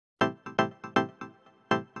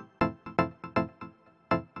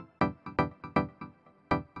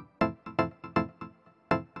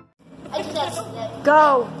I just have to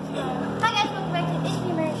Go. Hi guys, welcome back to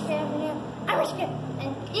ItsM3Mariska. I'm Mariska,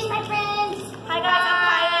 and these are my friends. Hi guys, I'm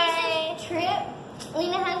Kylie. This is Trip.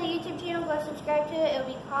 Lena has a YouTube channel. Go subscribe to it. It'll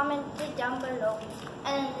be commented down below.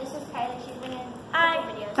 And this is Kylie. She's been in a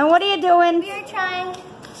couple videos. And what are you doing? We are trying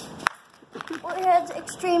Warheads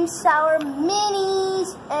Extreme Sour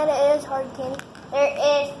Minis, and it is hard candy. There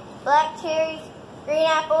is black cherries, green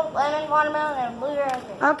apple, lemon, watermelon, and blue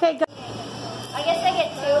raspberry. Okay, go. I guess I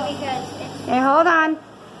get two because it's... Hey, hold on.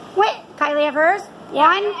 Wait, Kylie have hers.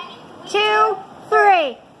 1, 2,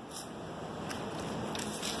 3.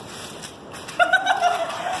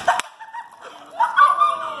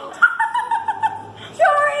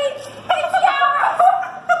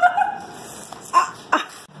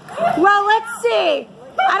 Well, let's see.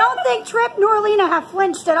 I don't think Trip nor Lena have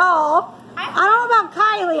flinched at all. I don't know about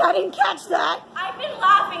Kylie. I didn't catch that. I've been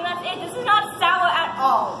laughing, that's it. This is not sour at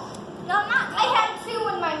all. No, not. I had two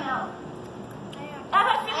in my mouth. I've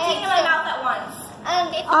had 15 in my mouth at once.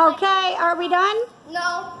 And it's Okay, are we done?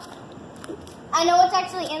 no. I know what's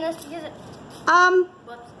actually in this because it...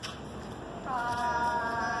 Whoops.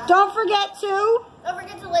 Don't forget to... Don't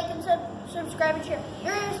forget to like and subscribe and share.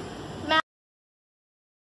 Here's